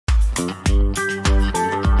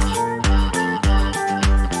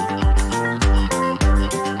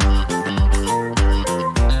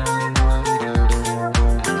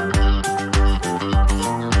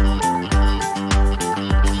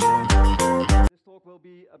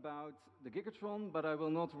About the Gigatron, but I will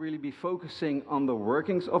not really be focusing on the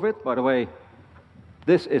workings of it. By the way,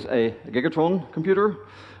 this is a Gigatron computer,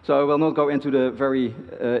 so I will not go into the very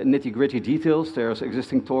nitty-gritty details. There's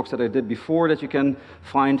existing talks that I did before that you can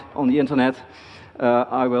find on the internet.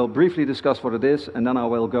 I will briefly discuss what it is, and then I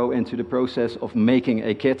will go into the process of making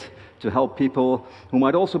a kit to help people who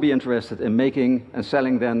might also be interested in making and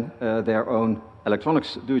selling then their own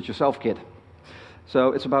electronics do-it-yourself kit.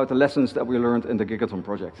 So it's about the lessons that we learned in the Gigatron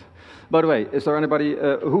project. By the way, is there anybody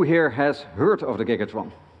who here has heard of the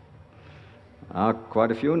Gigatron?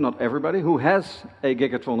 Quite a few, not everybody. Who has a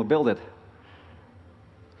Gigatron or built it?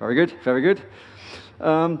 Very good, very good.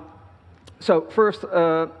 So first,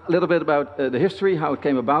 a little bit about the history, how it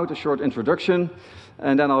came about, a short introduction,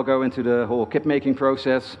 and then I'll go into the whole kit making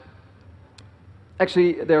process.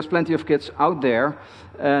 Actually, there's plenty of kits out there,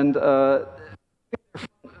 and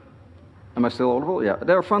am I still audible? Yeah,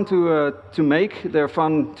 they're fun to make, they're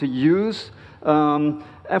fun to use, and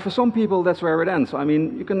for some people that's where it ends. I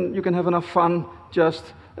mean, you can have enough fun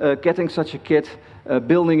just getting such a kit,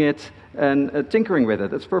 building it, and tinkering with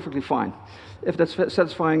it. It's perfectly fine. If that's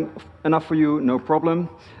satisfying enough for you, no problem.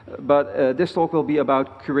 But this talk will be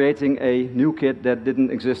about creating a new kit that didn't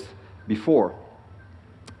exist before.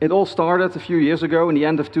 It all started a few years ago, in the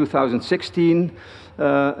end of 2016.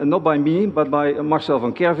 Not by me, but by Marcel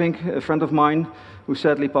van Kervink, a friend of mine, who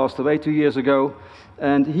sadly passed away 2 years ago.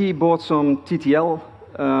 And he bought some TTL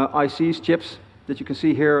ICs, chips, that you can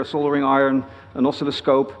see here, a soldering iron, an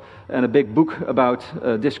oscilloscope, and a big book about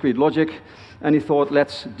discrete logic. And he thought,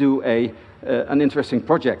 let's do an interesting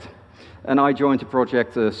project. And I joined the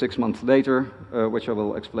project 6 months later, which I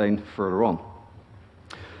will explain further on.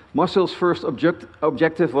 Marcel's first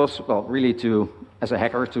objective was, well, really as a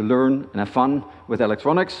hacker, to learn and have fun with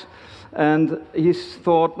electronics. And he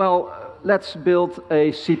thought, well, let's build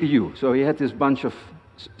a CPU. So he had this bunch of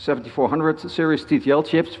 7400 series TTL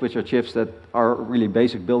chips, which are chips that are really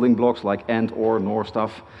basic building blocks like AND, OR, NOR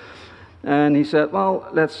stuff. And he said, well,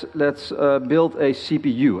 let's build a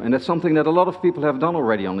CPU. And that's something that a lot of people have done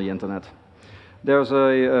already on the internet. There's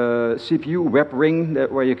a CPU web ring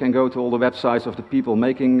where you can go to all the websites of the people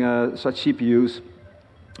making such CPUs.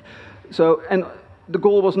 So, and the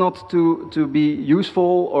goal was not to be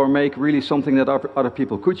useful or make really something that other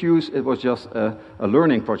people could use. It was just a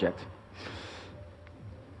learning project.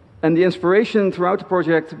 And the inspiration throughout the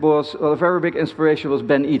project was, well, a very big inspiration was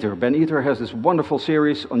Ben Eater. Ben Eater has this wonderful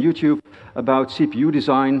series on YouTube about CPU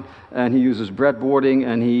design, and he uses breadboarding,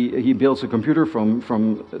 and he builds a computer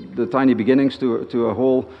from the tiny beginnings to a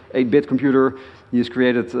whole 8-bit computer. He has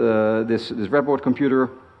created this breadboard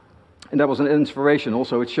computer, and that was an inspiration.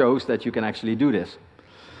 Also, it shows that you can actually do this.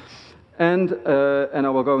 And I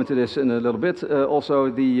will go into this in a little bit.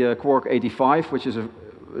 Also, the Quark 85, which is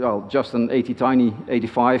just an tiny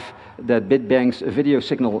 85 that bit bangs a video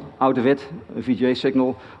signal out of it, a VGA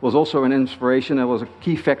signal, was also an inspiration and was a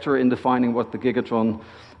key factor in defining what the Gigatron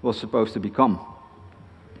was supposed to become.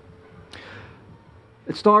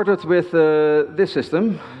 It started with this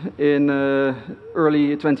system in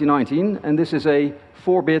early 2019, and this is a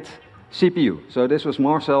 4-bit CPU. So this was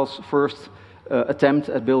Marcel's first attempt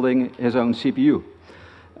at building his own CPU.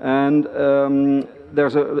 And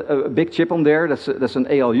there's a big chip on there, that's an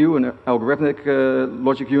ALU, an algorithmic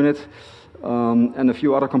logic unit, and a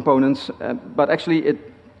few other components, but actually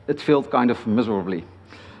it failed kind of miserably.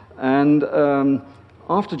 And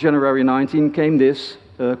after January 19 came this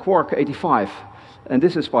Quark 85, and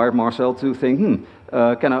this inspired Marcel to think,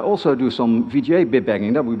 can I also do some VGA bit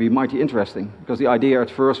banging? That would be mighty interesting, because the idea at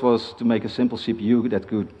first was to make a simple CPU that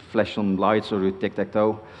could flash some lights or do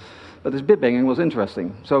tic-tac-toe. But this bit banging was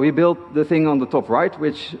interesting. So he built the thing on the top right,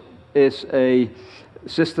 which is a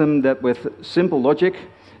system that with simple logic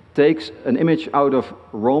takes an image out of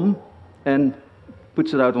ROM and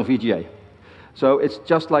puts it out on VGA. So it's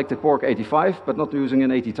just like the Quark 85, but not using an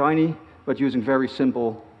ATtiny, but using very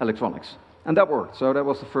simple electronics. And that worked, so that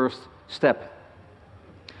was the first step.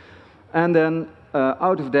 And then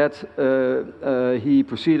out of that, he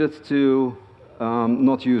proceeded to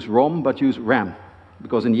not use ROM, but use RAM.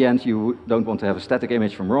 Because in the end, you don't want to have a static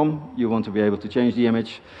image from ROM, you want to be able to change the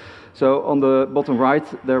image. So on the bottom right,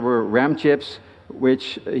 there were RAM chips,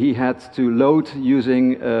 which he had to load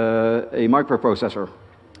using a microprocessor,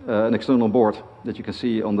 an external board that you can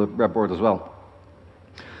see on the breadboard as well.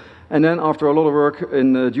 And then after a lot of work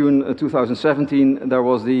in June 2017, there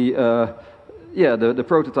was the yeah, the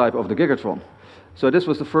prototype of the Gigatron. So this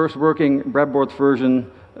was the first working breadboard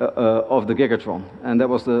version of the Gigatron, and that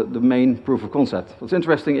was the main proof of concept. What's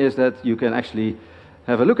interesting is that you can actually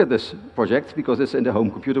have a look at this project, because it's in the Home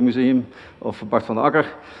Computer Museum of Bart van der Akker.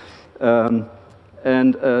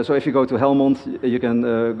 So if you go to Helmond, you can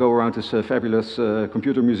go around this fabulous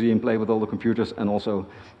computer museum, play with all the computers, and also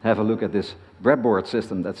have a look at this breadboard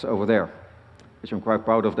system that's over there, which I'm quite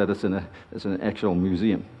proud of, that it's an actual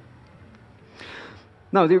museum.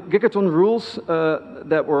 Now, the Gigatron rules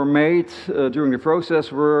that were made during the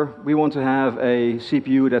process were, we want to have a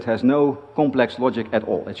CPU that has no complex logic at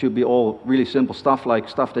all. It should be all really simple stuff, like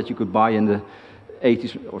stuff that you could buy in the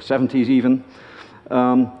 80s or 70s even.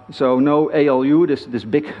 So no ALU, this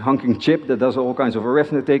big hunking chip that does all kinds of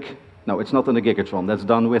arithmetic. No, it's not in the Gigatron. That's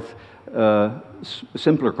done with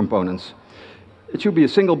simpler components. It should be a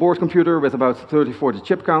single board computer with about 30-40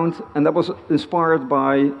 chip count, and that was inspired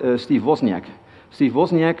by Steve Wozniak. Steve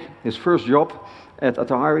Wozniak, his first job at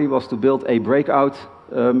Atari was to build a breakout,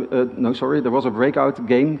 there was a breakout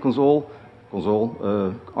game console,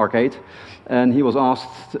 arcade, and he was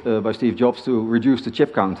asked by Steve Jobs to reduce the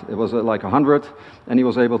chip count. It was like 100, and he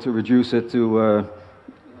was able to reduce it to,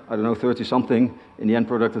 30-something. In the end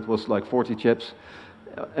product, it was like 40 chips.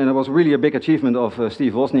 And it was really a big achievement of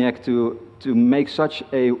Steve Wozniak to make such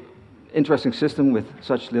a interesting system with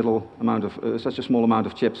such such a small amount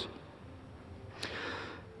of chips.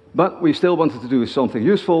 But we still wanted to do something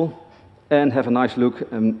useful and have a nice look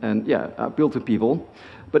and appeal to people.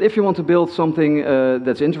 But if you want to build something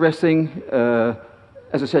that's interesting,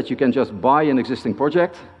 as I said, you can just buy an existing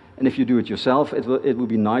project, and if you do it yourself, it would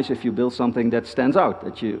be nice if you build something that stands out,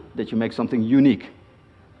 that you make something unique.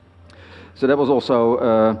 So that was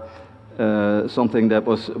also something that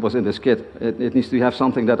was in this kit. It needs to have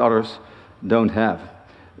something that others don't have.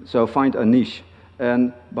 So find a niche,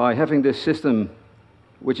 and by having this system,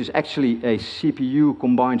 which is actually a CPU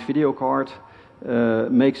combined video card,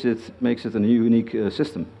 makes it a unique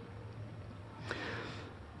system.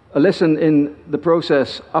 A lesson in the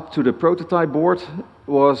process up to the prototype board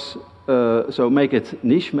was, so make it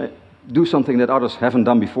niche, do something that others haven't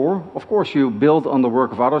done before. Of course, you build on the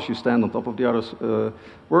work of others, you stand on top of the others'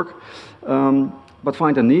 work, but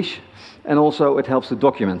find a niche, and also it helps to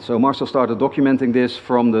document. So Marcel started documenting this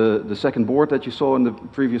from the second board that you saw in the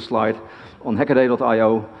previous slide on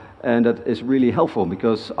hackaday.io, and that is really helpful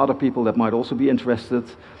because other people that might also be interested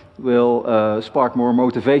will spark more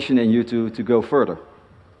motivation in you to go further.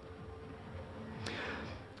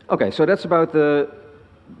 Okay, so that's about the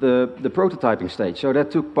prototyping stage. So that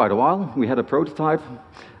took quite a while. We had a prototype,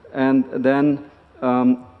 and then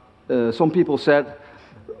some people said,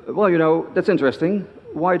 well, you know, that's interesting.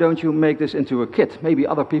 Why don't you make this into a kit? Maybe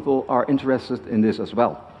other people are interested in this as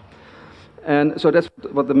well. And so that's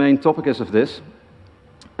what the main topic is of this.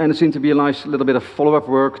 And it seemed to be a nice little bit of follow-up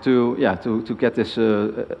work to get this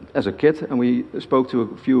as a kit. And we spoke to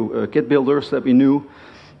a few kit builders that we knew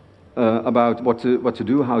about what to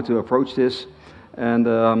do, how to approach this. And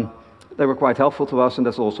they were quite helpful to us, and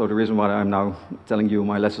that's also the reason why I'm now telling you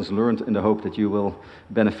my lessons learned in the hope that you will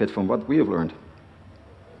benefit from what we have learned.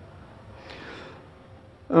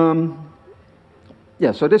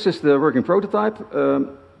 So this is the working prototype.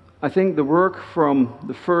 I think the work from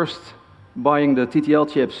the first buying the TTL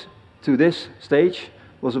chips to this stage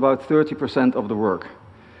was about 30% of the work.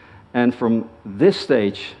 And from this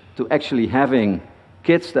stage to actually having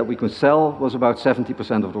kits that we could sell was about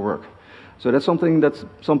 70% of the work. So that's something that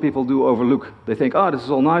some people do overlook. They think, oh, this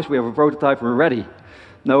is all nice, we have a prototype, we're ready.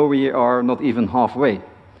 No, we are not even halfway.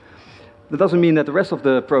 That doesn't mean that the rest of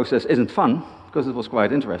the process isn't fun, because it was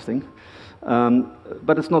quite interesting.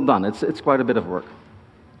 But it's not done, it's quite a bit of work.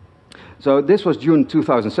 So this was June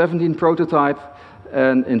 2017 prototype,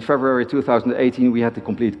 and in February 2018 we had the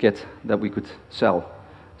complete kit that we could sell.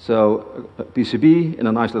 So a PCB in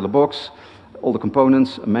a nice little box, all the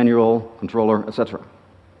components, a manual, controller, etc.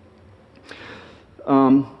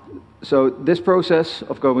 So this process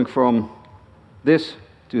of going from this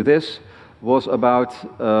to this was about,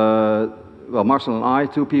 well, Marcel and I,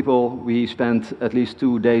 two people, we spent at least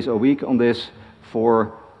 2 days a week on this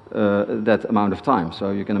for that amount of time.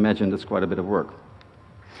 So you can imagine that's quite a bit of work.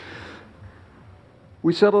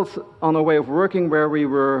 We settled on a way of working where we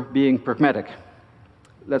were being pragmatic.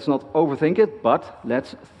 Let's not overthink it, but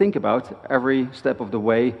let's think about every step of the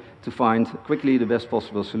way to find quickly the best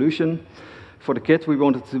possible solution. For the kit, we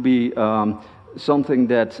wanted to be something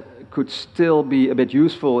that could still be a bit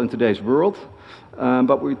useful in today's world,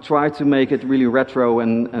 but we tried to make it really retro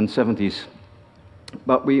and 70s.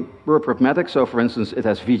 But we were pragmatic, so for instance, it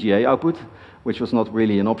has VGA output, which was not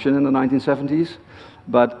really an option in the 1970s,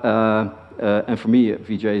 but and for me,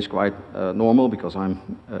 VGA is quite normal because I'm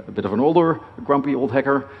a bit of an older, grumpy old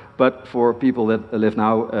hacker. But for people that live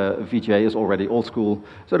now, VGA is already old school.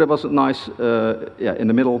 So that was nice, in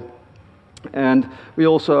the middle. And we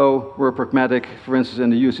also were pragmatic, for instance, in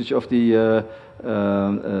the usage of the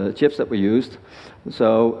chips that we used.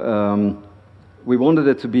 So we wanted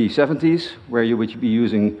it to be 70s, where you would be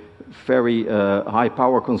using very high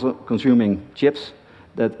power consuming chips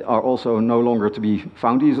that are also no longer to be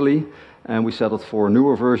found easily. And we settled for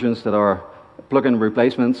newer versions that are plug-in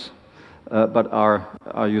replacements, but are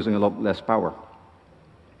using a lot less power.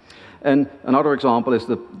 And another example is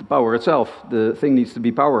the power itself. The thing needs to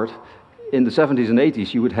be powered. In the 70s and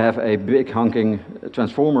 80s, you would have a big honking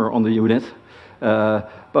transformer on the unit.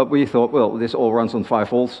 But we thought, well, this all runs on 5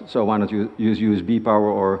 volts, so why not use USB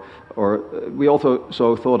power? Or we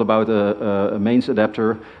also thought about a mains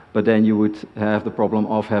adapter, but then you would have the problem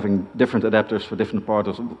of having different adapters for different parts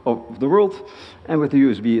of the world. And with the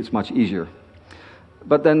USB, it's much easier.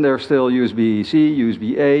 But then there's still USB-C,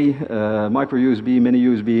 USB-A, micro USB, mini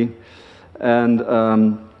USB.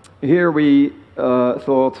 And here we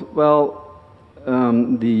thought, well,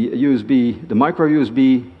 the micro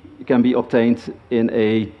USB can be obtained in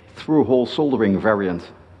a through-hole soldering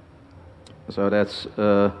variant. So that's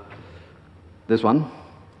this one.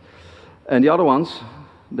 And the other ones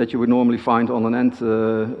that you would normally find on an end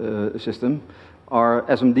system are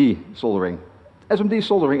SMD soldering. SMD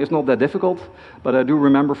soldering is not that difficult, but I do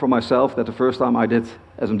remember for myself that the first time I did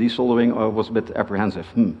SMD soldering, I was a bit apprehensive.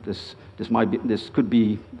 This could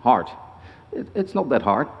be hard. It's not that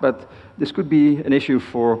hard, but this could be an issue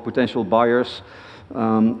for potential buyers,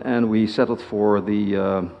 and we settled for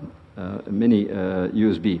the mini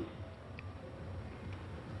USB.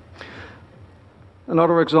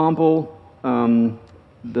 Another example,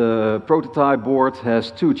 the prototype board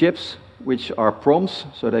has 2 chips, which are PROMs,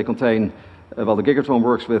 so they contain, well, the Gigatron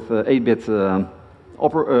works with 8-bit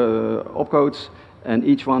opcodes, and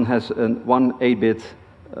each one has one 8-bit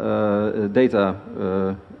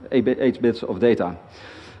data, 8 bits of data.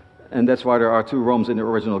 And that's why there are 2 ROMs in the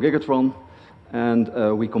original Gigatron,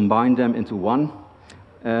 and we combine them into one.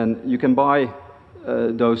 And you can buy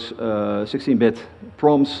those 16-bit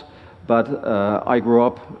PROMs, but I grew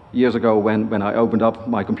up years ago when I opened up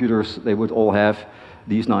my computers, they would all have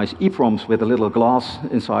these nice EPROMs with a little glass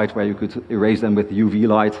inside where you could erase them with UV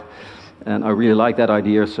light. And I really like that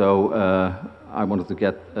idea, so I wanted to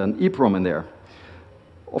get an EPROM in there.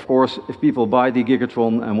 Of course, if people buy the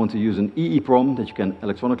Gigatron and want to use an EEPROM that you can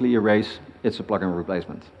electronically erase, it's a plug-in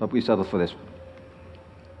replacement. But we settled for this.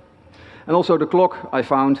 And also the clock I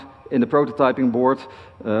found in the prototyping board.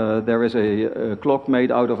 There is a clock made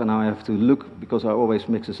out of, and I have to look because I always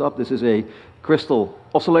mix this up. This is a crystal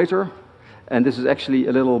oscillator, and this is actually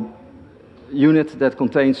a little unit that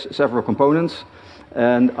contains several components.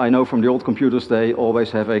 And I know from the old computers they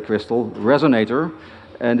always have a crystal resonator.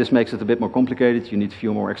 And this makes it a bit more complicated. You need a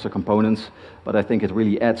few more extra components, but I think it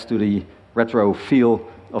really adds to the retro feel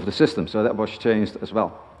of the system. So that was changed as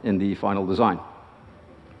well in the final design.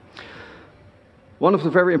 One of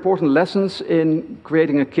the very important lessons in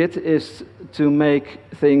creating a kit is to make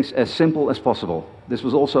things as simple as possible. This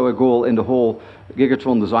was also a goal in the whole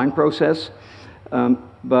Gigatron design process.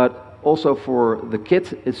 But also for the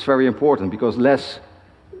kit, it's very important because less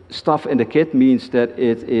stuff in the kit means that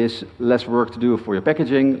it is less work to do for your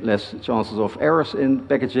packaging, less chances of errors in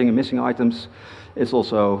packaging and missing items. It's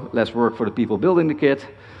also less work for the people building the kit,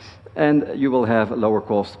 and you will have a lower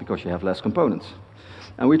cost because you have less components.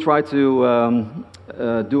 And we tried to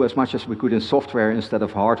do as much as we could in software instead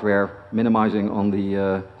of hardware, minimizing on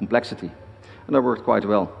the complexity. And that worked quite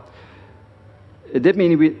well. It did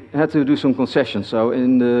mean we had to do some concessions. So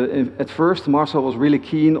at first, Marcel was really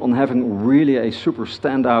keen on having really a super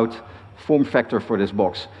standout form factor for this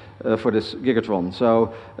box, for this Gigatron.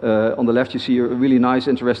 So on the left, you see a really nice,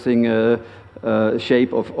 interesting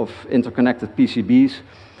shape of interconnected PCBs.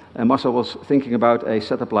 And Marcel was thinking about a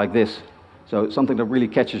setup like this. So something that really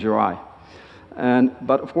catches your eye.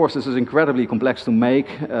 But of course, this is incredibly complex to make,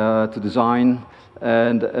 to design,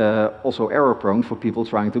 and also error-prone for people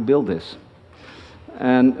trying to build this.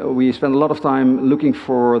 And we spent a lot of time looking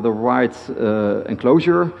for the right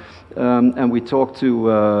enclosure, and we talked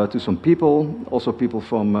to some people, also people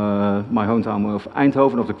from my hometown of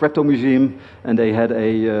Eindhoven, of the Crypto Museum, and they had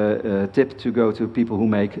a tip to go to people who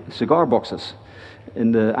make cigar boxes.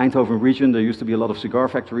 In the Eindhoven region, there used to be a lot of cigar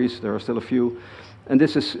factories. There are still a few, and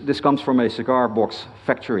this comes from a cigar box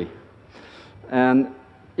factory. And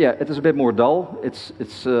yeah, it is a bit more dull. It's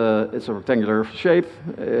a rectangular shape,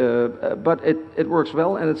 but it works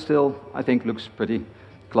well, and it still, I think, looks pretty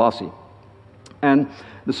classy. And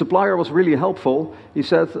the supplier was really helpful. He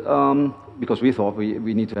said, because we thought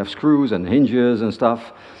we need to have screws and hinges and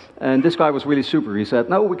stuff, and this guy was really super. He said,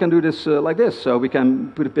 no, we can do this like this. So we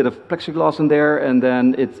can put a bit of plexiglass in there, and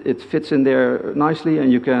then it fits in there nicely,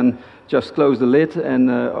 and you can just close the lid, and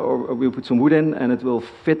or we'll put some wood in, and it will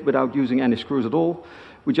fit without using any screws at all.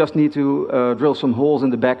 We just need to drill some holes in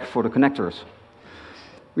the back for the connectors.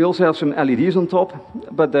 We also have some LEDs on top,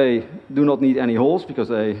 but they do not need any holes because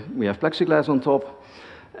we have plexiglass on top.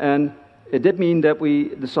 And it did mean that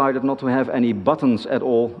we decided not to have any buttons at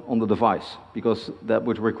all on the device, because that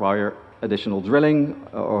would require additional drilling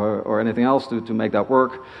or anything else to make that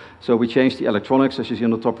work. So we changed the electronics. As you see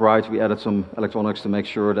on the top right, we added some electronics to make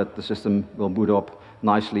sure that the system will boot up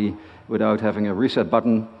nicely without having a reset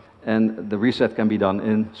button, and the reset can be done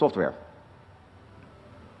in software.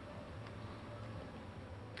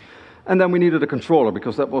 And then we needed a controller,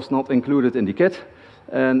 because that was not included in the kit.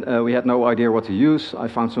 And we had no idea what to use. I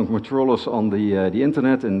found some controllers on the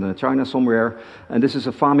internet in China somewhere. And this is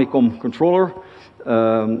a Famicom controller,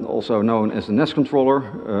 also known as a NES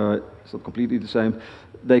controller. It's not completely the same.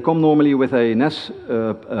 They come normally with a NES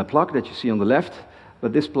plug that you see on the left.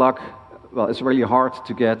 But this plug, well, it's really hard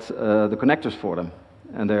to get the connectors for them.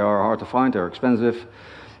 And they are hard to find, they're expensive.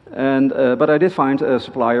 But I did find a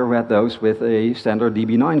supplier who had those with a standard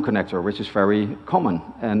DB9 connector, which is very common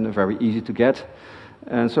and very easy to get.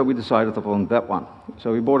 And so we decided upon that one.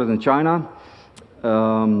 So we bought it in China,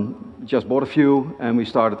 just bought a few, and we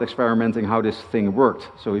started experimenting how this thing worked.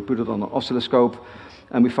 So we put it on an oscilloscope,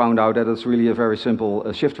 and we found out that it's really a very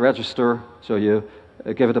simple shift register. So you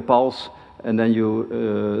give it a pulse, and then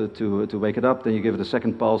you, to wake it up, then you give it a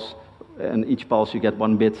second pulse, and each pulse you get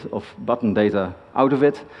 1 bit of button data out of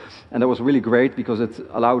it. And that was really great because it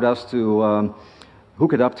allowed us to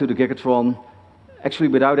hook it up to the Gigatron actually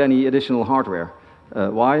without any additional hardware.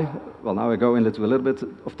 Why? Well, now I go into a little bit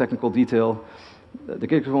of technical detail. The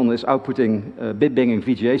Gigatron is outputting a bit-banging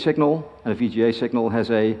VGA signal, and a VGA signal has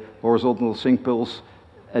a horizontal sync pulse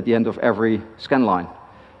at the end of every scan line.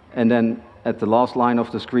 And then at the last line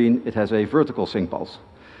of the screen, it has a vertical sync pulse.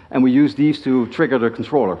 And we use these to trigger the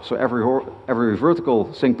controller. So every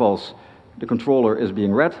vertical sync pulse, the controller is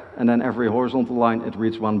being read, and then every horizontal line, it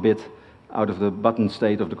reads 1 bit out of the button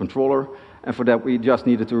state of the controller. And for that, we just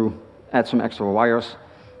needed to add some extra wires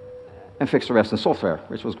and fix the rest in software,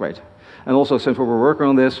 which was great. And also, since we were working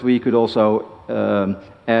on this, we could also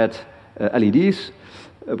add LEDs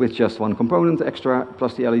with just 1 component extra,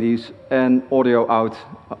 plus the LEDs, and audio out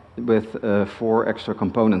with 4 extra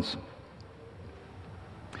components.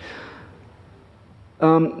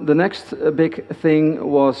 The next big thing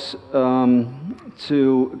was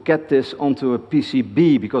to get this onto a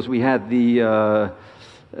PCB, because we had the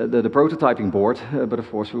prototyping board, but of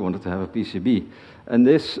course we wanted to have a PCB. And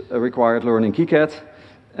this required learning KiCad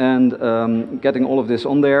and getting all of this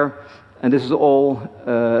on there. And this is all,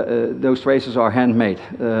 those traces are handmade.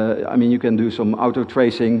 I mean, you can do some auto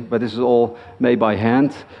tracing, but this is all made by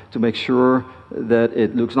hand to make sure that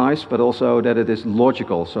it looks nice, but also that it is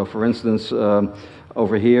logical. So for instance,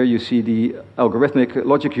 over here you see the algorithmic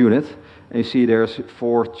logic unit, and you see there's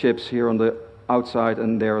 4 chips here on the outside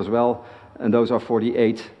and there as well, and those are for the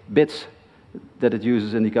 8 bits that it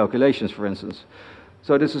uses in the calculations, for instance.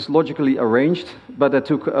 So this is logically arranged, but that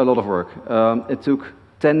took a lot of work. It took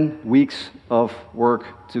 10 weeks of work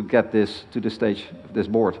to get this to the stage of this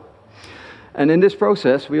board. And in this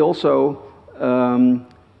process, we also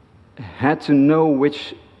had to know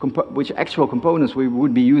which actual components we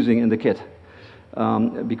would be using in the kit.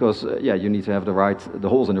 Because yeah, you need to have the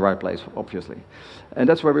holes in the right place, obviously. And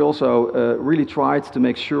that's where we also really tried to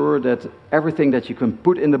make sure that everything that you can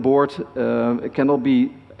put in the board cannot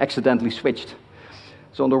be accidentally switched.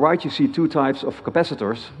 So on the right you see 2 types of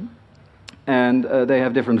capacitors, and they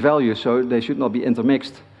have different values, so they should not be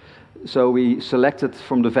intermixed. So we selected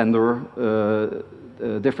from the vendor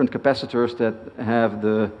different capacitors that have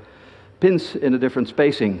the pins in a different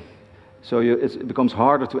spacing. So it becomes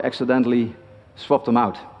harder to accidentally swap them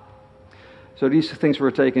out. So these things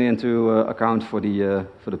were taken into account for the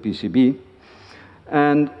PCB.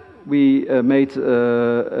 And we made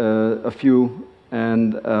a few,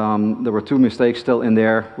 and there were 2 mistakes still in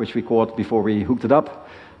there, which we caught before we hooked it up.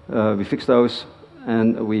 We fixed those,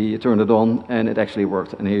 and we turned it on, and it actually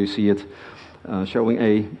worked. And here you see it showing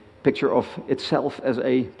a picture of itself as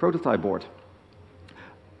a prototype board.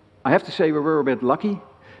 I have to say we were a bit lucky,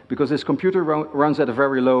 because this computer runs at a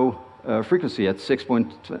very low frequency, at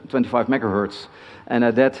 6.25 megahertz. And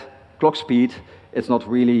at that clock speed, it's not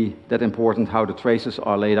really that important how the traces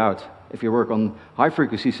are laid out. If you work on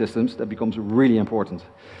high-frequency systems, that becomes really important.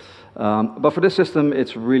 But for this system,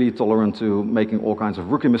 it's really tolerant to making all kinds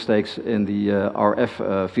of rookie mistakes in the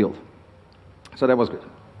RF field. So that was good.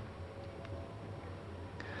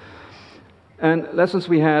 And lessons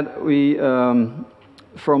we had,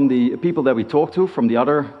 from the people that we talked to, from the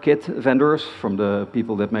other kit vendors, from the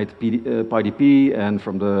people that made PiDP and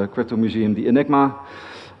from the crypto museum, the Enigma,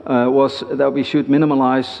 was that we should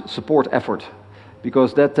minimize support effort,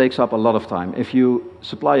 because that takes up a lot of time. If you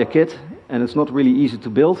supply a kit and it's not really easy to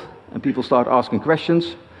build, and people start asking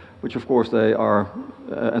questions, which of course they are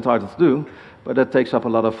entitled to do, but that takes up a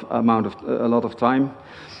lot of time.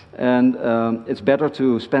 And it's better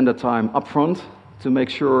to spend that time upfront to make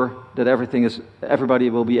sure that everybody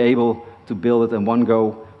will be able to build it in one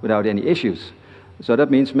go without any issues. So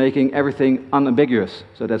that means making everything unambiguous.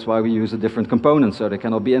 So that's why we use the different components, so they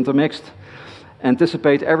cannot be intermixed.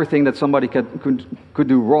 Anticipate everything that somebody could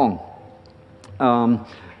do wrong.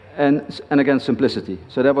 And again, simplicity.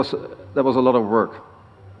 So that was a lot of work.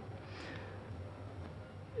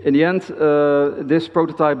 In the end, this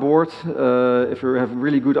prototype board, if you have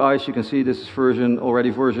really good eyes, you can see this is version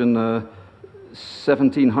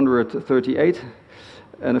 1738.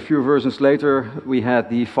 And a few versions later, we had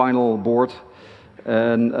the final board.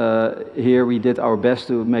 And here we did our best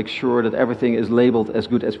to make sure that everything is labeled as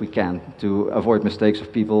good as we can, to avoid mistakes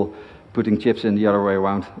of people putting chips in the other way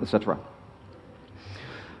around, etc.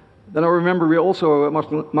 Then I remember we also,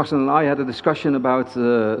 Marcel and I, had a discussion about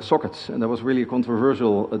sockets, and that was really a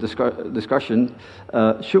controversial discussion.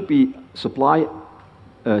 Should we supply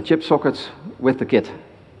chip sockets with the kit?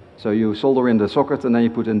 So you solder in the socket and then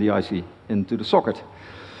you put in the IC into the socket.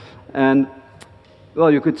 And well,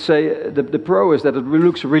 you could say the pro is that it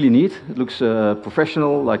looks really neat. It looks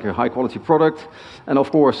professional, like a high-quality product. And of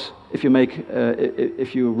course, if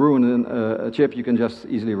you ruin a chip, you can just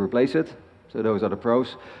easily replace it. So those are the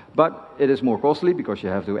pros. But it is more costly because you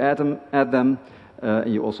have to add them.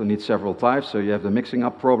 And you also need several types, so you have the mixing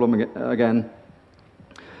up problem again.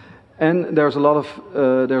 And there's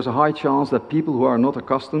a high chance that people who are not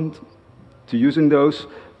accustomed to using those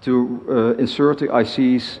to insert the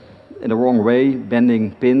ICs in the wrong way,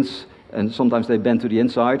 bending pins, and sometimes they bend to the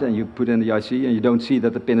inside, and you put in the IC and you don't see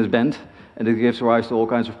that the pin is bent, and it gives rise to all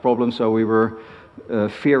kinds of problems. So we were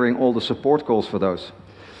fearing all the support calls for those.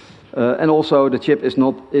 And also the chip is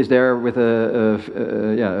there with a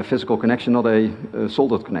physical connection, not a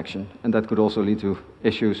soldered connection, and that could also lead to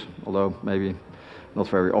issues, although maybe not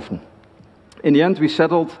very often. In the end, we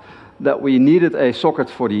settled that we needed a socket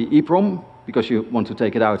for the EEPROM, because you want to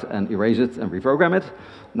take it out and erase it and reprogram it.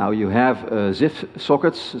 Now you have ZIF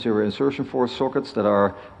sockets, zero insertion force sockets, that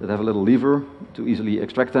have a little lever to easily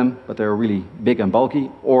extract them, but they're really big and bulky,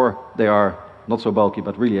 or they are not so bulky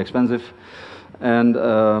but really expensive. And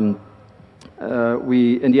in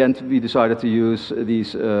the end, we decided to use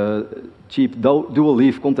these cheap dual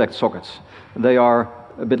leaf contact sockets. They are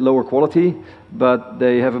a bit lower quality, but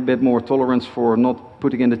they have a bit more tolerance for not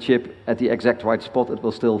putting in the chip at the exact right spot. It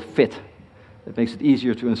will still fit. It makes it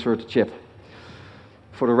easier to insert the chip.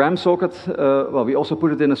 For the RAM socket, well, we also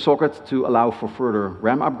put it in a socket to allow for further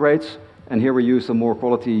RAM upgrades. And here we used a more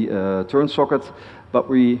quality turn socket, but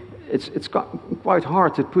it's quite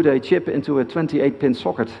hard to put a chip into a 28-pin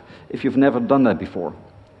socket if you've never done that before.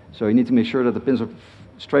 So you need to make sure that the pins are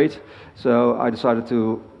straight. So I decided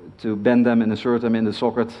to bend them and insert them in the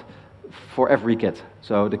socket for every kit.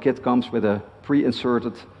 So the kit comes with a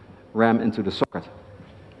pre-inserted RAM into the socket.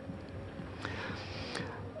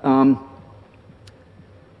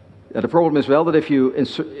 The problem is well that if you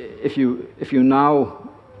now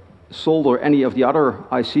solder any of the other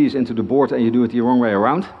ICs into the board and you do it the wrong way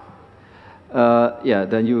around,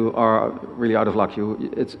 then you are really out of luck.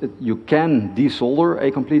 You can desolder a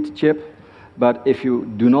complete chip, but if you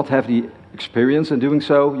do not have the experience in doing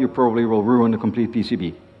so, you probably will ruin the complete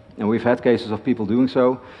PCB. And we've had cases of people doing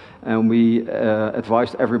so, and we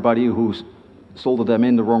advised everybody who's soldered them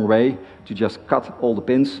in the wrong way to just cut all the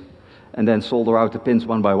pins and then solder out the pins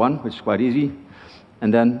one by one, which is quite easy,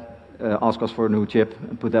 and then ask us for a new chip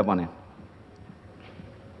and put that one in.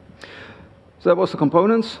 So that was the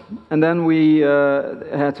components, and then we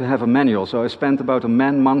had to have a manual. So I spent about a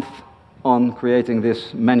man-month on creating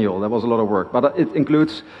this manual. That was a lot of work, but it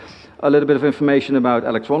includes a little bit of information about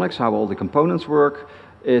electronics, how all the components work.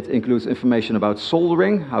 It includes information about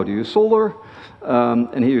soldering, how do you solder,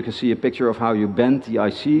 and here you can see a picture of how you bend the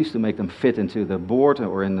ICs to make them fit into the board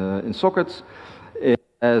or in sockets. It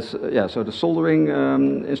has, so the soldering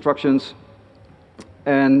instructions,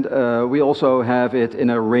 and we also have it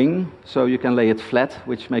in a ring, so you can lay it flat,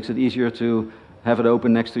 which makes it easier to have it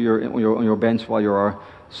open next to on your bench while you are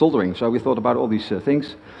soldering. So we thought about all these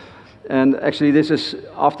things. And actually this is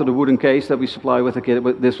after the wooden case that we supply with the kit,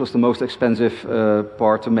 but this was the most expensive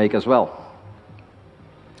part to make as well.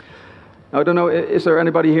 Now, I don't know, is there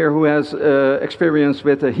anybody here who has experience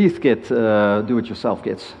with the Heathkit do-it-yourself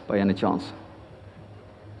kits by any chance?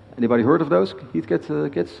 Anybody heard of those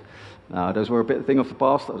Heathkit kits? No, those were a thing of the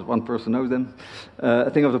past. One person knows them. A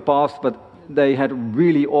thing of the past, but they had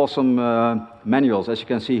really awesome manuals. As you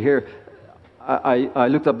can see here, I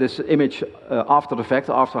looked up this image after the fact,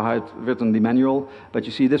 after I had written the manual, but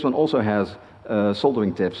you see this one also has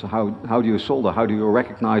soldering tips. How do you solder? How do you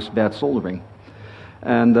recognize bad soldering?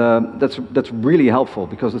 And that's really helpful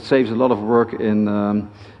because it saves a lot of work in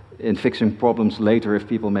fixing problems later if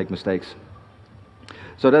people make mistakes.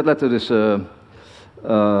 So that led to this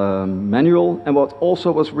manual, and what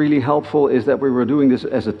also was really helpful is that we were doing this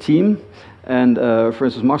as a team. And for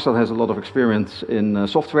instance, Marcel has a lot of experience in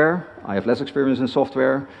software. I have less experience in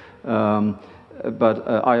software, but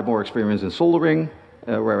I have more experience in soldering,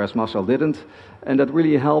 whereas Marcel didn't. And that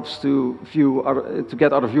really helps to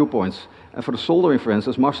get other viewpoints. And for the soldering, for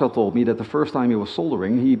instance, Marcel told me that the first time he was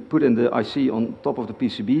soldering, he put in the IC on top of the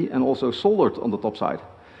PCB and also soldered on the top side.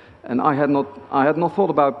 And I had not thought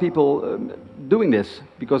about people doing this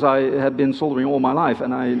because I had been soldering all my life,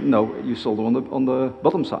 and I know you solder on the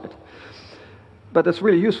bottom side. But that's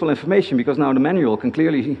really useful information because now the manual can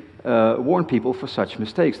clearly warn people for such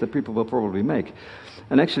mistakes that people will probably make.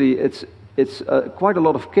 And actually, it's quite a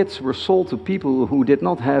lot of kits were sold to people who did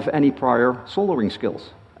not have any prior soldering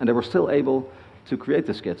skills, and they were still able to create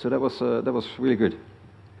this kit. So that was really good.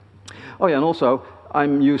 Oh yeah, and also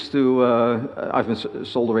I'm used to I've been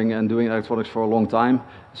soldering and doing electronics for a long time,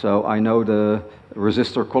 so I know the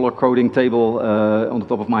resistor color coding table on the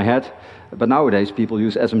top of my head. But nowadays people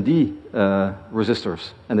use SMD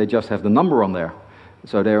resistors, and they just have the number on there.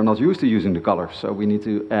 So they are not used to using the color. So we need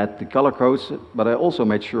to add the color codes. But I also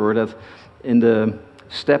made sure that in the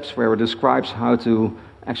steps where it describes how to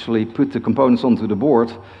actually put the components onto the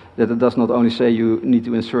board, that it does not only say you need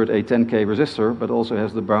to insert a 10K resistor, but also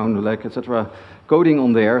has the brown, the black, etc. coding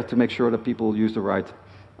on there to make sure that people use the right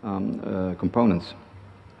components.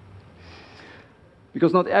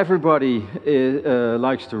 Because not everybody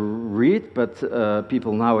likes to read, but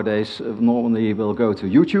people nowadays normally will go to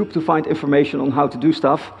YouTube to find information on how to do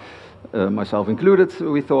stuff. Myself included,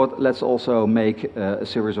 we thought, let's also make a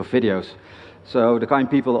series of videos. So the kind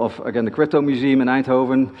people of, again, the Crypto Museum in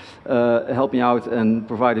Eindhoven helped me out and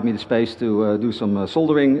provided me the space to do some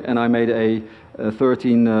soldering, and I made I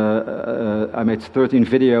made 13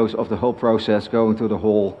 videos of the whole process going through the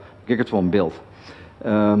whole Gigatron build.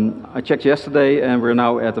 I checked yesterday, and we're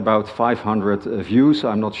now at about 500 views.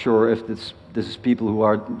 I'm not sure if this is people who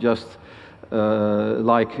are just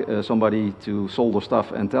like somebody to solder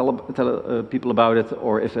stuff and tell people about it,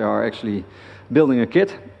 or if they are actually building a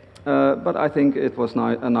kit. But I think it was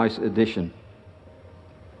a nice addition.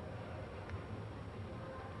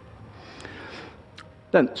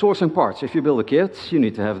 Then, sourcing parts. If you build a kit, you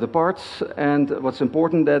need to have the parts. And what's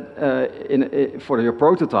important that for your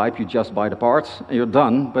prototype, you just buy the parts and you're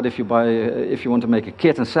done. But if you want to make a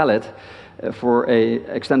kit and sell it for an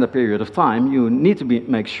extended period of time, you need to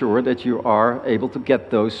make sure that you are able to get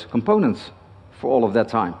those components for all of that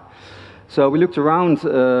time. So we looked around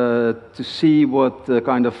to see what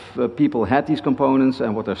kind of people had these components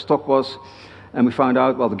and what their stock was. And we found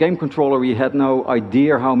out, well, the game controller, we had no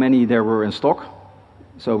idea how many there were in stock.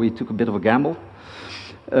 So we took a bit of a gamble.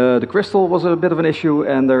 The crystal was a bit of an issue,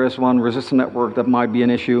 and there is one resistor network that might be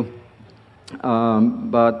an issue.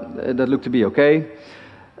 But that looked to be okay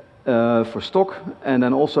for stock. And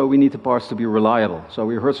then also we need the parts to be reliable. So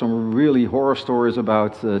we heard some really horror stories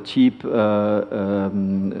about cheap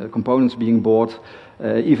components being bought,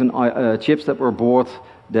 even chips that were bought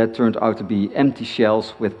that turned out to be empty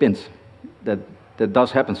shells with pins. That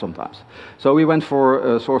does happen sometimes. So we went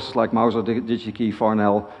for sources like Mouser, DigiKey,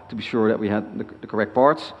 Farnell to be sure that we had the correct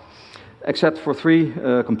parts, except for 3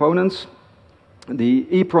 components. The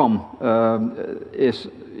EEPROM is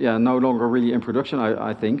no longer really in production,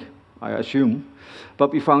 I assume.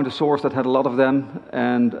 But we found a source that had a lot of them,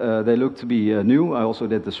 and they looked to be new. I also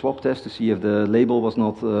did the swap test to see if the label was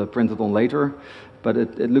not printed on later, but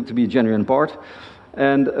it looked to be a genuine part.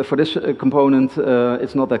 And for this component,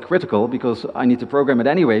 it's not that critical because I need to program it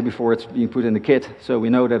anyway before it's being put in the kit, so we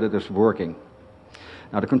know that it is working.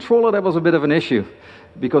 Now the controller, that was a bit of an issue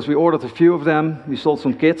because we ordered a few of them, we sold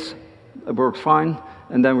some kits, it worked fine,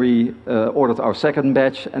 and then we ordered our second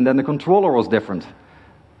batch, and then the controller was different.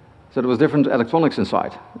 So there was different electronics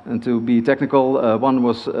inside. And to be technical, one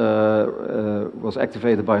was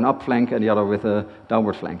activated by an up flank and the other with a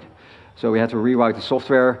downward flank. So we had to rewrite the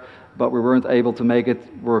software but we weren't able to make it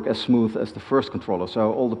work as smooth as the first controller.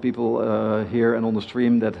 So all the people here and on the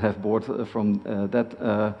stream that have bought from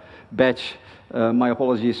that batch, my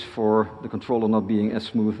apologies for the controller not being as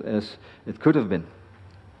smooth as it could have been.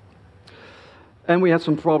 And we had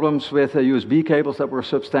some problems with USB cables that were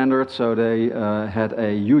substandard, so they had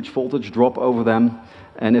a huge voltage drop over them.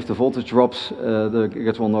 And if the voltage drops, the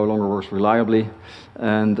Gigatron no longer works reliably.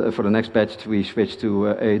 And for the next batch, we switched to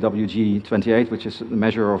a WG28, which is the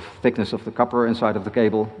measure of thickness of the copper inside of the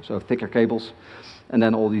cable, so thicker cables. And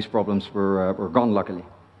then all these problems were gone, luckily.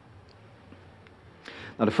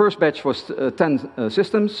 Now, the first batch was 10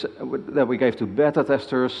 systems that we gave to beta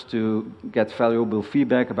testers to get valuable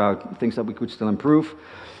feedback about things that we could still improve.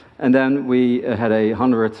 And then we had a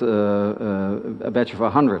batch of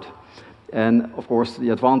 100. And of course, the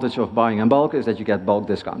advantage of buying in bulk is that you get bulk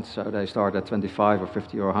discounts. So they start at 25 or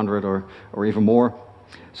 50 or 100 or even more.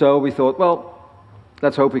 So we thought, well,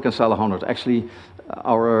 let's hope we can sell 100. Actually,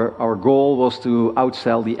 our goal was to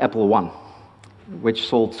outsell the Apple I, which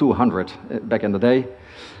sold 200 back in the day.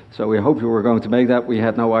 So we hoped we were going to make that. We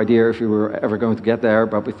had no idea if we were ever going to get there,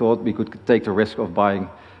 but we thought we could take the risk of buying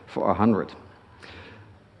for 100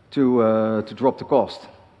 to drop the cost.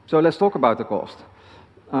 So let's talk about the cost.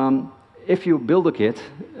 If you build a kit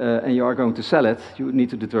and you are going to sell it, you need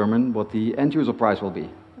to determine what the end user price will be.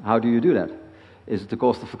 How do you do that? Is it the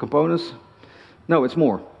cost of the components? No, it's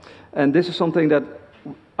more. And this is something that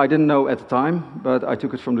I didn't know at the time, but I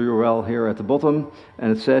took it from the URL here at the bottom,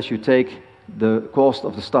 and it says you take the cost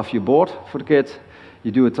of the stuff you bought for the kit,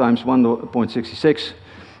 you do it times 1.66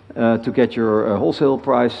 to get your wholesale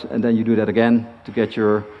price, and then you do that again to get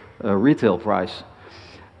your retail price.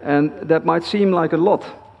 And that might seem like a lot.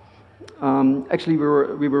 Actually,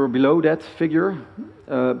 we were below that figure,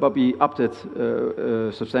 but we upped it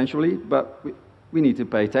substantially. But we need to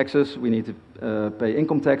pay taxes, we need to pay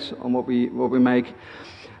income tax on what we make.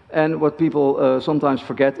 And what people sometimes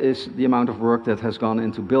forget is the amount of work that has gone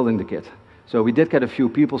into building the kit. So we did get a few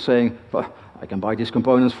people saying, well, I can buy these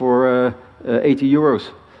components for 80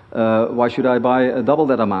 euros. Why should I buy double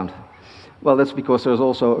that amount? Well, that's because there's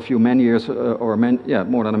also a few man-years,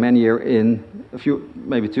 more than a man-year in, a few,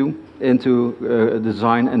 maybe two, into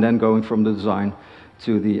design, and then going from the design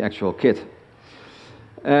to the actual kit.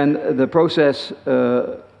 And the process,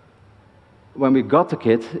 when we got the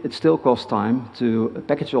kit, it still cost time to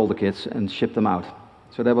package all the kits and ship them out.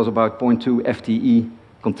 So that was about 0.2 FTE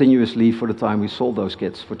continuously for the time we sold those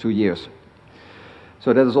kits for 2 years.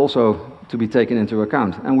 So that is also to be taken into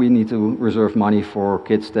account. And we need to reserve money for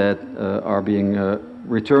kits that are being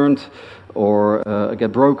returned or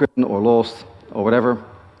get broken or lost or whatever.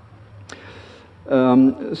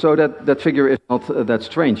 So that figure is not that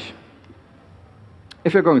strange.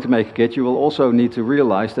 If you're going to make a kit, you will also need to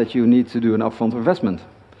realize that you need to do an upfront investment,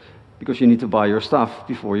 because you need to buy your stuff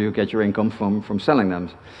before you get your income from selling them.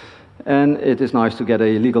 And it is nice to get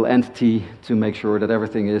a legal entity to make sure that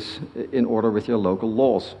everything is in order with your local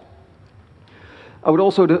laws. I would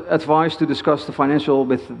also advise to discuss the financial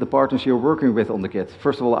with the partners you're working with on the kit.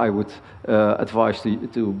 First of all, I would advise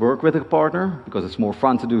to work with a partner, because it's more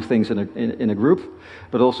fun to do things in a group,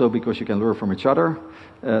 but also because you can learn from each other.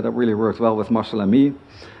 That really worked well with Marcel and me.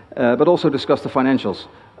 But also discuss the financials.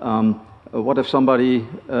 What if somebody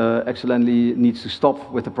accidentally needs to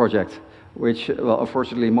stop with the project? Which, well,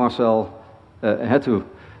 unfortunately, Marcel had to.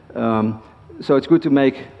 So it's good to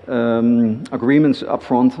make agreements up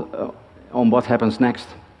front on what happens next.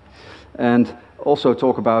 And also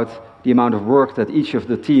talk about the amount of work that each of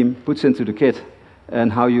the team puts into the kit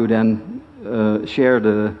and how you then share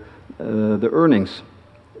the earnings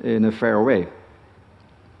in a fair way.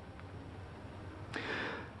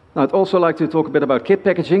 Now, I'd also like to talk a bit about kit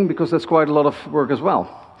packaging, because that's quite a lot of work as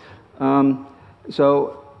well.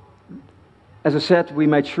 So, as I said, we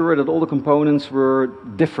made sure that all the components were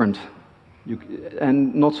different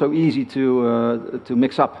and not so easy to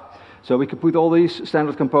mix up. So we could put all these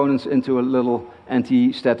standard components into a little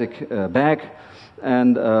anti-static bag,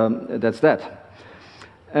 and that's that.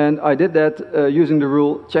 And I did that using the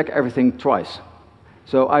rule, check everything twice.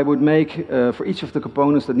 So I would make, for each of the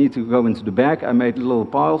components that need to go into the bag, I made little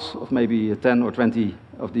piles of maybe 10 or 20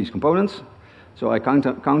 of these components. So I count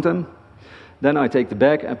them. Then I take the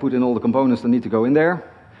bag and put in all the components that need to go in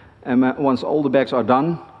there. And once all the bags are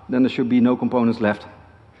done, then there should be no components left.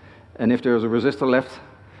 And if there's a resistor left,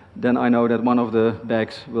 then I know that one of the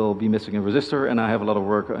bags will be missing a resistor, and I have a lot of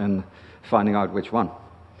work in finding out which one.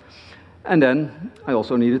 And then I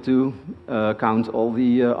also needed to count all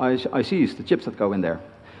the ICs, the chips that go in there.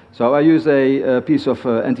 So I used a piece of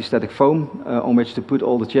anti-static foam on which to put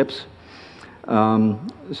all the chips.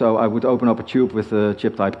 So I would open up a tube with the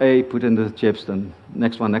chip type A, put in the chips, then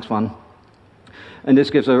next one. And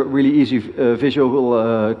this gives a really easy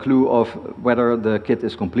visual clue of whether the kit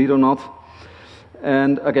is complete or not.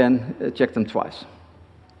 And again, check them twice.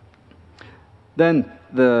 Then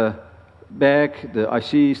the bag, the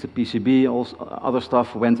ICs, the PCB, all other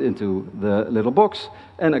stuff went into the little box.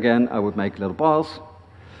 And again, I would make little piles,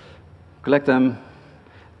 collect them,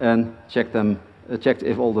 and checked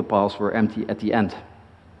if all the piles were empty at the end.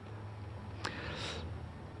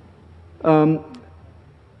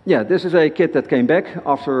 Yeah, this is a kit that came back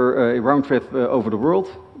after a round trip over the world.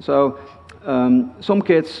 So some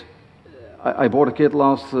kits, I bought a kit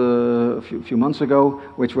a few months ago,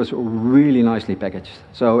 which was really nicely packaged.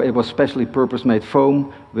 So it was specially purpose-made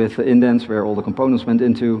foam with indents where all the components went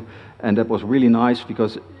into, and that was really nice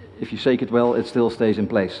because if you shake it well, it still stays in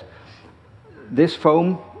place. This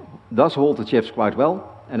foam does hold the chips quite well,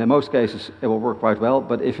 and in most cases it will work quite well,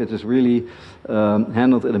 but if it is really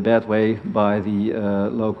handled in a bad way by the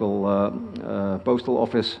local postal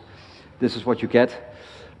office, this is what you get.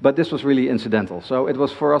 But this was really incidental, so it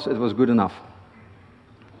was, for us, it was good enough.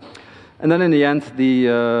 And then in the end,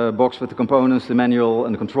 the box with the components, the manual,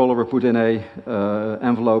 and the controller were put in a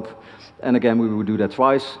envelope, and again we would do that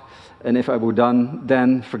twice. And if I would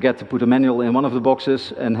then forget to put a manual in one of the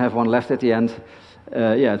boxes and have one left at the end,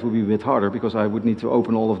 yeah, it would be a bit harder because I would need to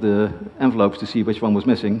open all of the envelopes to see which one was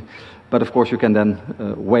missing. But of course you can then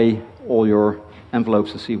weigh all your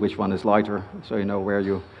envelopes to see which one is lighter, so you know where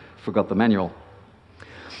you forgot the manual.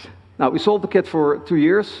 Now, we sold the kit for 2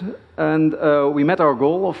 years, and we met our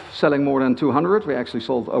goal of selling more than 200. We actually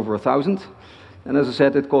sold over 1,000. And as I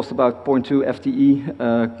said, it cost about 0.2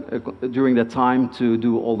 FTE during that time to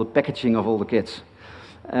do all the packaging of all the kits.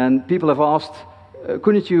 And people have asked,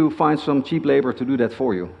 couldn't you find some cheap labor to do that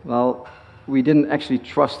for you? Well, we didn't actually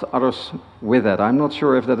trust others with that. I'm not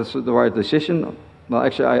sure if that is the right decision. Well,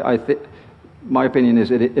 actually, my opinion is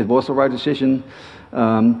it was the right decision,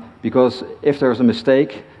 because if there's a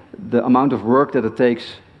mistake, the amount of work that it takes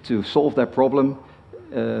to solve that problem,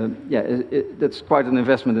 yeah, that's quite an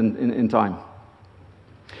investment in time.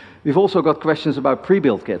 We've also got questions about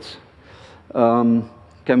pre-built kits. Can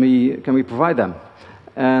we provide them?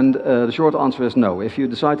 And the short answer is no. If you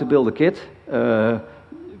decide to build a kit,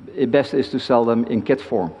 it best is to sell them in kit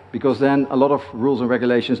form, because then a lot of rules and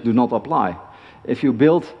regulations do not apply. If you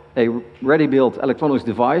build a ready-built electronics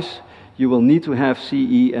device, you will need to have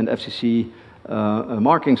CE and FCC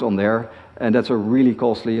markings on there, and that's a really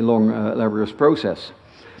costly, long, laborious process.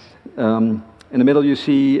 In the middle you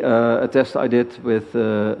see a test I did with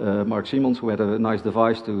Mark Simons, who had a nice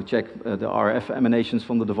device to check the RF emanations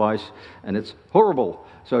from the device, and it's horrible.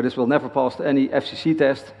 So this will never pass any FCC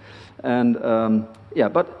test, and yeah,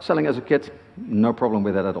 but selling as a kit, no problem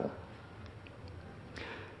with that at all.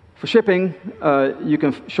 For shipping, you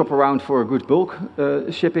can shop around for a good bulk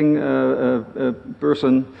shipping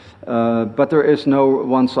person, but there is no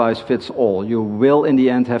one-size-fits-all. You will, in the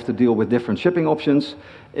end, have to deal with different shipping options.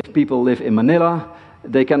 If people live in Manila,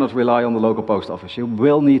 they cannot rely on the local post office. You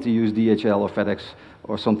will need to use DHL or FedEx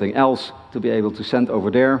or something else to be able to send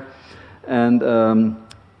over there. And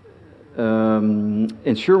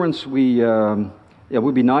insurance, yeah,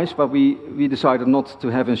 would be nice, but we decided not to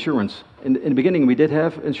have insurance. In the beginning, we did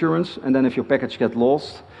have insurance, and then if your package gets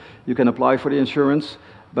lost, you can apply for the insurance,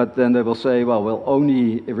 but then they will say, well, we'll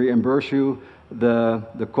only reimburse you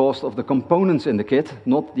the cost of the components in the kit,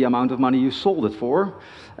 not the amount of money you sold it for,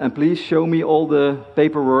 and please show me all the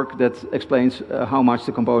paperwork that explains how much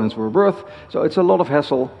the components were worth. So it's a lot of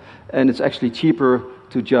hassle, and it's actually cheaper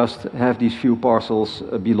to just have these few parcels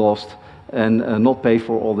be lost and not pay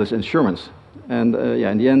for all this insurance. And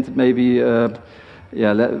yeah, in the end, maybe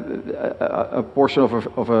yeah, a portion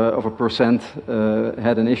of a percent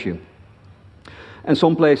had an issue. And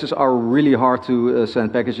some places are really hard to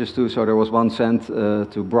send packages to. So there was one sent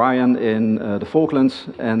to Brian in the Falklands,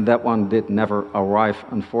 and that one did never arrive,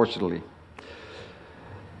 unfortunately.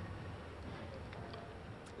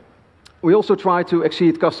 We also try to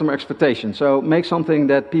exceed customer expectations, so make something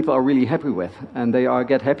that people are really happy with, and they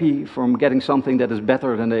get happy from getting something that is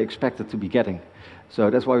better than they expected to be getting.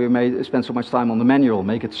 So that's why we spend so much time on the manual,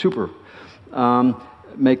 make it super,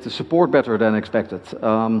 make the support better than expected.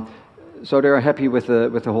 So they're happy with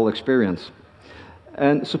the whole experience.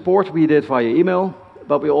 And support we did via email,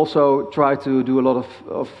 but we also try to do a lot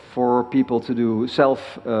for people to do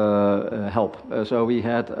self-help. So we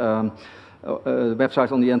had a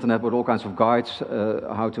website on the internet with all kinds of guides,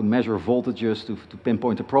 how to measure voltages to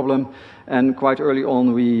pinpoint a problem. And quite early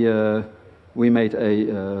on we made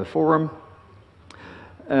a forum.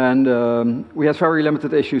 And we had very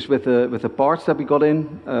limited issues with the parts that we got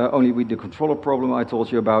in, only with the controller problem I told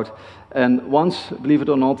you about. And once, believe it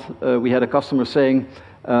or not, we had a customer saying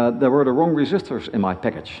there were the wrong resistors in my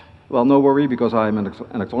package. Well, no worry, because I'm an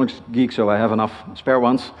electronics geek, so I have enough spare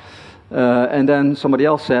ones. And then somebody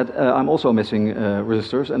else said, I'm also missing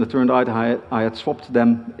resistors, and it turned out I had swapped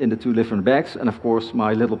them in the 2 different bags, and of course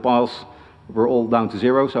my little piles were all down to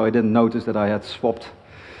 0, so I didn't notice that I had swapped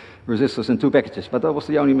resistors in 2 packages. But that was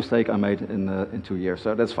the only mistake I made in 2 years,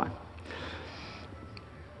 so that's fine.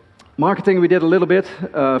 Marketing we did a little bit.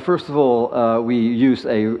 First of all, we used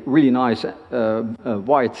a really nice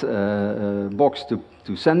white box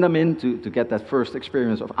to send them in, to get that first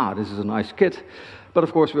experience of, this is a nice kit. But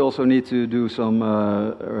of course we also need to do some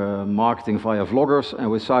marketing via vloggers, and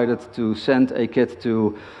we decided to send a kit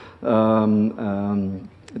to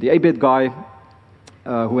the 8-bit guy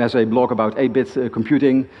who has a blog about 8-bit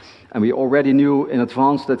computing, and we already knew in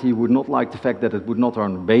advance that he would not like the fact that it would not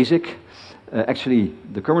run BASIC. Actually,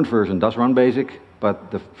 the current version does run BASIC, but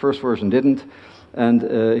the first version didn't. And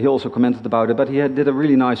he also commented about it, but he did a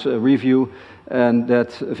really nice review, and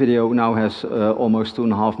that video now has almost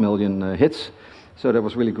 2.5 million hits. So that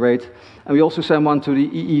was really great. And we also sent one to the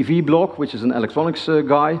EEV blog, which is an electronics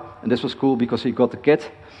guy, and this was cool because he got the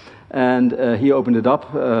kit, and he opened it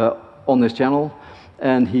up on his channel,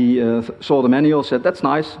 and he saw the manual, said, that's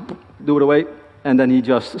nice, do it away. And then he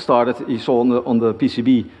just started, he saw on the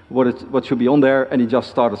PCB what should be on there, and he just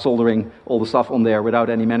started soldering all the stuff on there without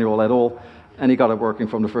any manual at all, and he got it working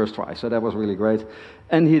from the first try, so that was really great.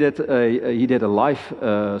 And he did a live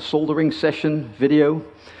soldering session video,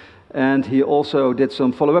 and he also did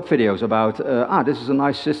some follow-up videos about, this is a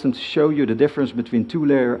nice system to show you the difference between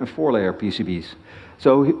 2-layer and 4-layer PCBs.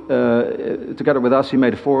 So together with us, he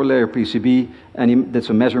made a 4-layer PCB, and he did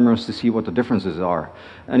some measurements to see what the differences are.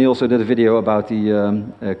 And he also did a video about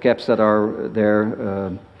the caps that are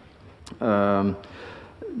there, the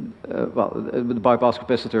bypass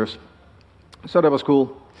capacitors. So that was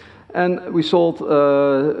cool. And we sold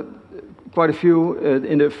quite a few.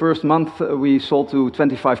 In the first month, we sold to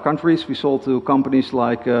 25 countries. We sold to companies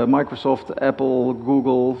like Microsoft, Apple,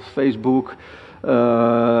 Google, Facebook,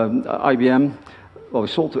 IBM. Well, we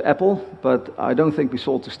sold to Apple, but I don't think we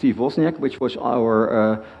sold to Steve Wozniak, which was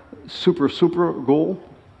our super goal.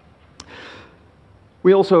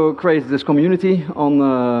 We also created this community on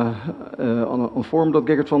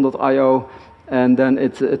forum.gigatron.io, and then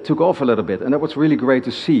it took off a little bit, and that was really great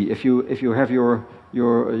to see. If you have your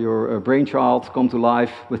brainchild come to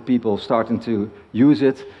life with people starting to use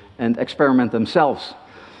it and experiment themselves.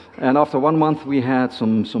 And after 1 month, we had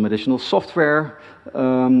some additional software.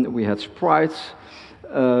 We had sprites.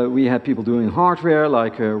 We had people doing hardware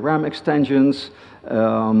like RAM extensions.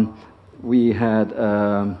 We had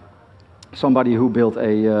somebody who built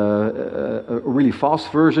a really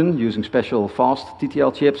fast version using special fast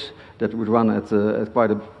TTL chips that would run at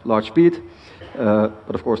quite a large speed.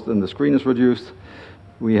 But of course, then the screen is reduced.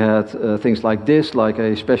 We had things like this, like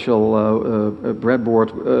a special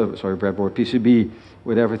breadboard PCB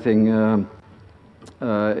with everything in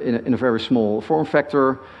a very small form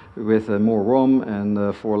factor, with more ROM and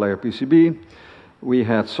 4-layer PCB. We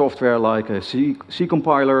had software like a C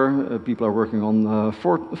compiler. People are working on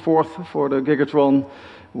Forth for the Gigatron.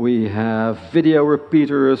 We have video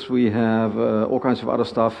repeaters. We have all kinds of other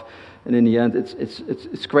stuff. And in the end,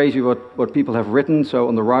 it's crazy what people have written. So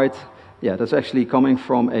on the right, yeah, that's actually coming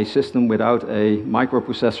from a system without a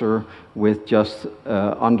microprocessor, with just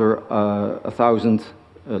under 1,000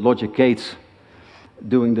 logic gates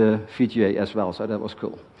doing the VGA as well, so that was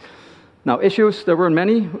cool. Now, issues, there weren't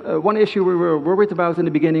many. One issue we were worried about in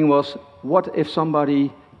the beginning was, what if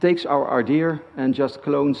somebody takes our idea and just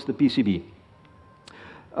clones the PCB?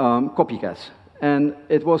 Copycats. And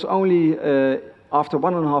it was only after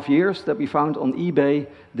 1.5 years that we found on eBay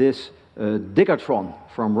this Gigatron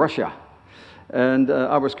from Russia. And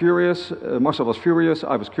I was curious, Marcel was furious,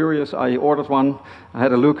 I was curious, I ordered one, I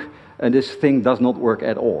had a look, and this thing does not work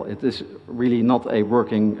at all. It is really not a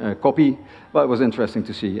working copy, but it was interesting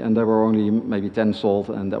to see, and there were only maybe 10 sold,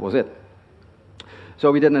 and that was it. So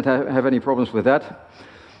we didn't have any problems with that.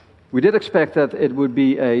 We did expect that it would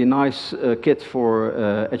be a nice kit for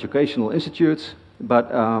educational institutes, but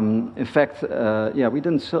in fact, yeah, we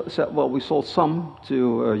didn't sell, well, we sold some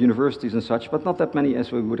to universities and such, but not that many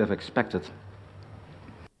as we would have expected.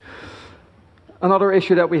 Another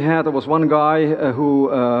issue that we had, there was one guy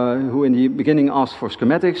who in the beginning asked for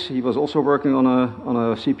schematics. He was also working on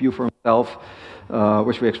a CPU for himself,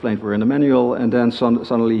 which we explained were in the manual, and then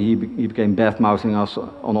suddenly he became bad-mouthing us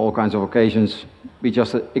on all kinds of occasions. We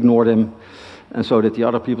just ignored him. and so did the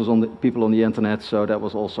other people on the internet, so that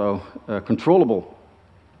was also controllable.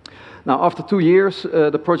 Now, after 2 years,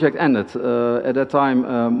 the project ended. At that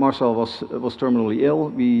time, Marcel was terminally ill.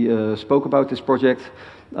 We spoke about this project.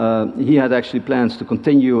 He had actually plans to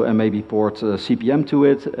continue and maybe port CPM to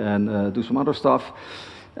it and do some other stuff.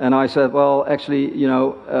 And I said, well, actually, you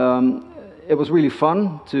know, it was really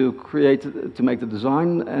fun to make the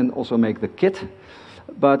design and also make the kit.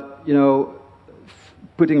 But, you know,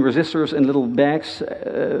 putting resistors in little bags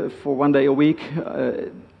for 1 day a week,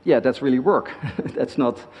 yeah, that's really work. that's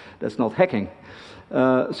not hacking.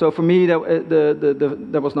 So for me, there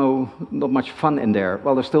was not much fun in there.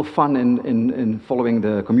 Well, there's still fun in following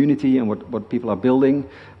the community and what people are building,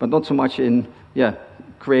 but not so much in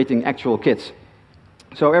creating actual kits.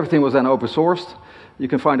 So everything was then open sourced. You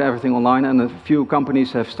can find everything online, and a few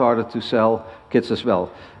companies have started to sell kits as well.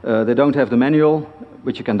 They don't have the manual,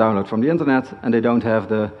 which you can download from the internet, and they don't have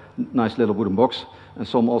the nice little wooden box. And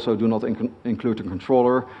some also do not include a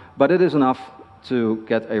controller, but it is enough to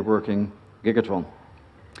get a working Gigatron.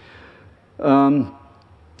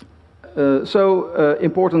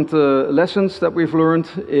 Important lessons that we've learned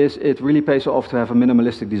is it really pays off to have a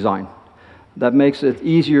minimalistic design. That makes it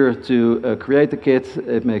easier to create the kit,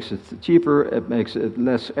 it makes it cheaper, it makes it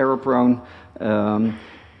less error-prone.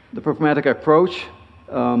 The pragmatic approach,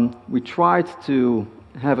 we tried to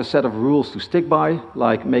have a set of rules to stick by,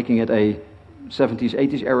 like making it a 70s,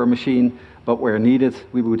 80s era machine, but where needed,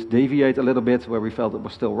 we would deviate a little bit where we felt it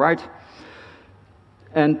was still right.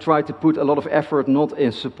 And try to put a lot of effort not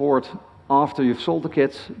in support after you've sold the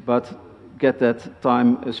kit, but get that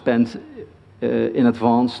time spent in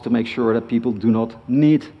advance to make sure that people do not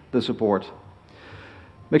need the support.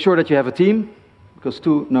 Make sure that you have a team, because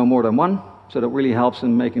two know more than one, so that really helps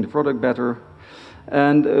in making the product better.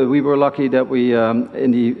 And we were lucky that we,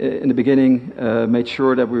 in the beginning, made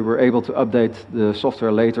sure that we were able to update the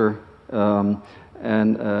software later and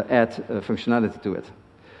add functionality to it.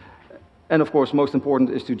 And of course, most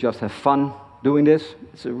important is to just have fun doing this.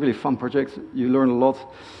 It's a really fun project. You learn a lot,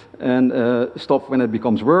 and stop when it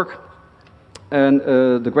becomes work. And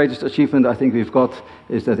the greatest achievement I think we've got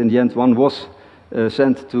is that in the end one was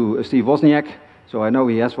sent to Steve Wozniak. So I know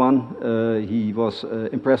he has one. He was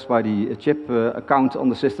impressed by the chip account on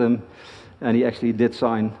the system, and he actually did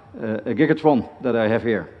sign a Gigatron that I have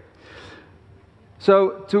here.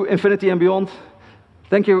 So to infinity and beyond,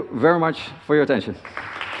 thank you very much for your attention.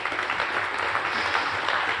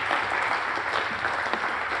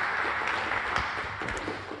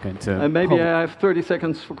 And maybe I have 30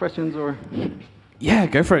 seconds for questions, or? Yeah,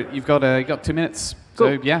 go for it. You've got 2 minutes. Cool.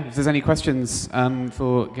 So yeah, if there's any questions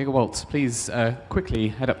for Gigawalt, please quickly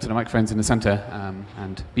head up to the microphones in the center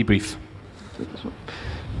and be brief.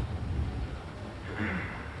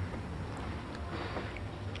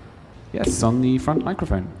 Yes, on the front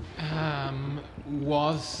microphone.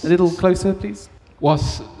 Was a little closer, please.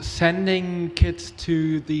 Was sending kits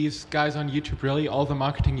to these guys on YouTube really all the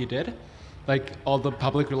marketing you did? Like all the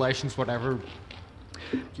public relations, whatever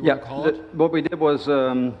you want to call it? What we did was,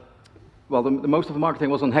 well, the most of the marketing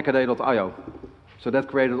was on hackaday.io. So that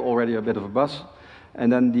created already a bit of a buzz.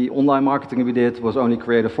 And then the online marketing we did was only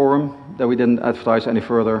create a forum that we didn't advertise any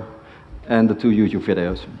further, and the 2 YouTube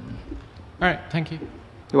videos. All right, thank you.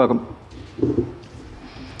 You're welcome.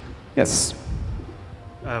 Yes.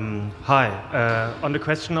 Hi. On the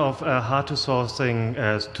question of how to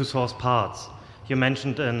source parts, you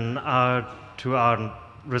mentioned an R2R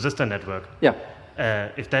resistor network. Yeah.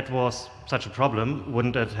 If that was such a problem,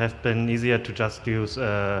 wouldn't it have been easier to just use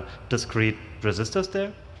discrete resistors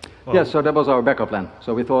there? Or? Yeah, so that was our backup plan.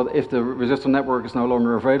 So we thought if the resistor network is no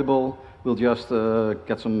longer available, we'll just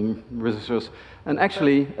get some resistors. And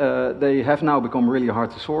actually, they have now become really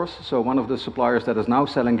hard to source. So one of the suppliers that is now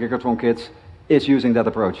selling Gigatron kits is using that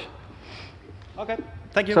approach. Okay,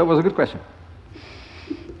 thank you. So it was a good question.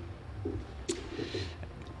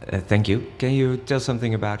 Thank you. Can you tell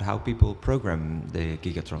something about how people program the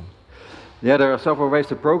Gigatron? Yeah, there are several ways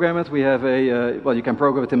to program it. We have well, you can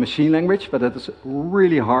program it in machine language, but that is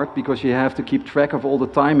really hard because you have to keep track of all the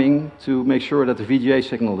timing to make sure that the VGA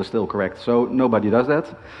signal is still correct. So nobody does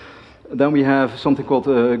that. Then we have something called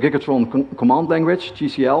Gigatron Command Language,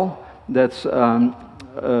 GCL. That's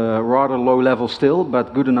rather low level still,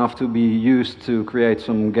 but good enough to be used to create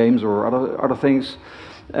some games or other things.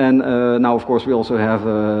 And now, of course, we also have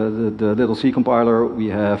the little C compiler. We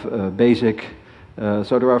have BASIC.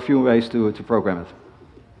 So there are a few ways to program it.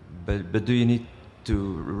 But do you need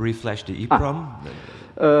to reflash the EEPROM?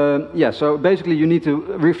 Yeah, so basically you need to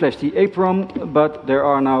reflash the EEPROM, but there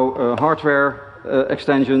are now hardware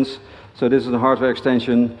extensions. So this is a hardware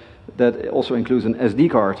extension that also includes an SD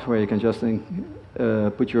card, where you can just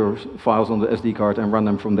put your files on the SD card and run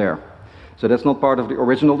them from there. So that's not part of the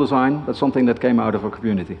original design, but something that came out of a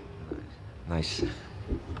community. Nice.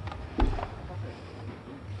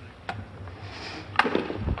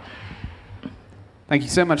 Thank you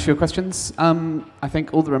so much for your questions. I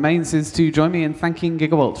think all that remains is to join me in thanking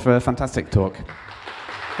Gigawalt for a fantastic talk.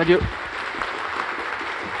 Thank you.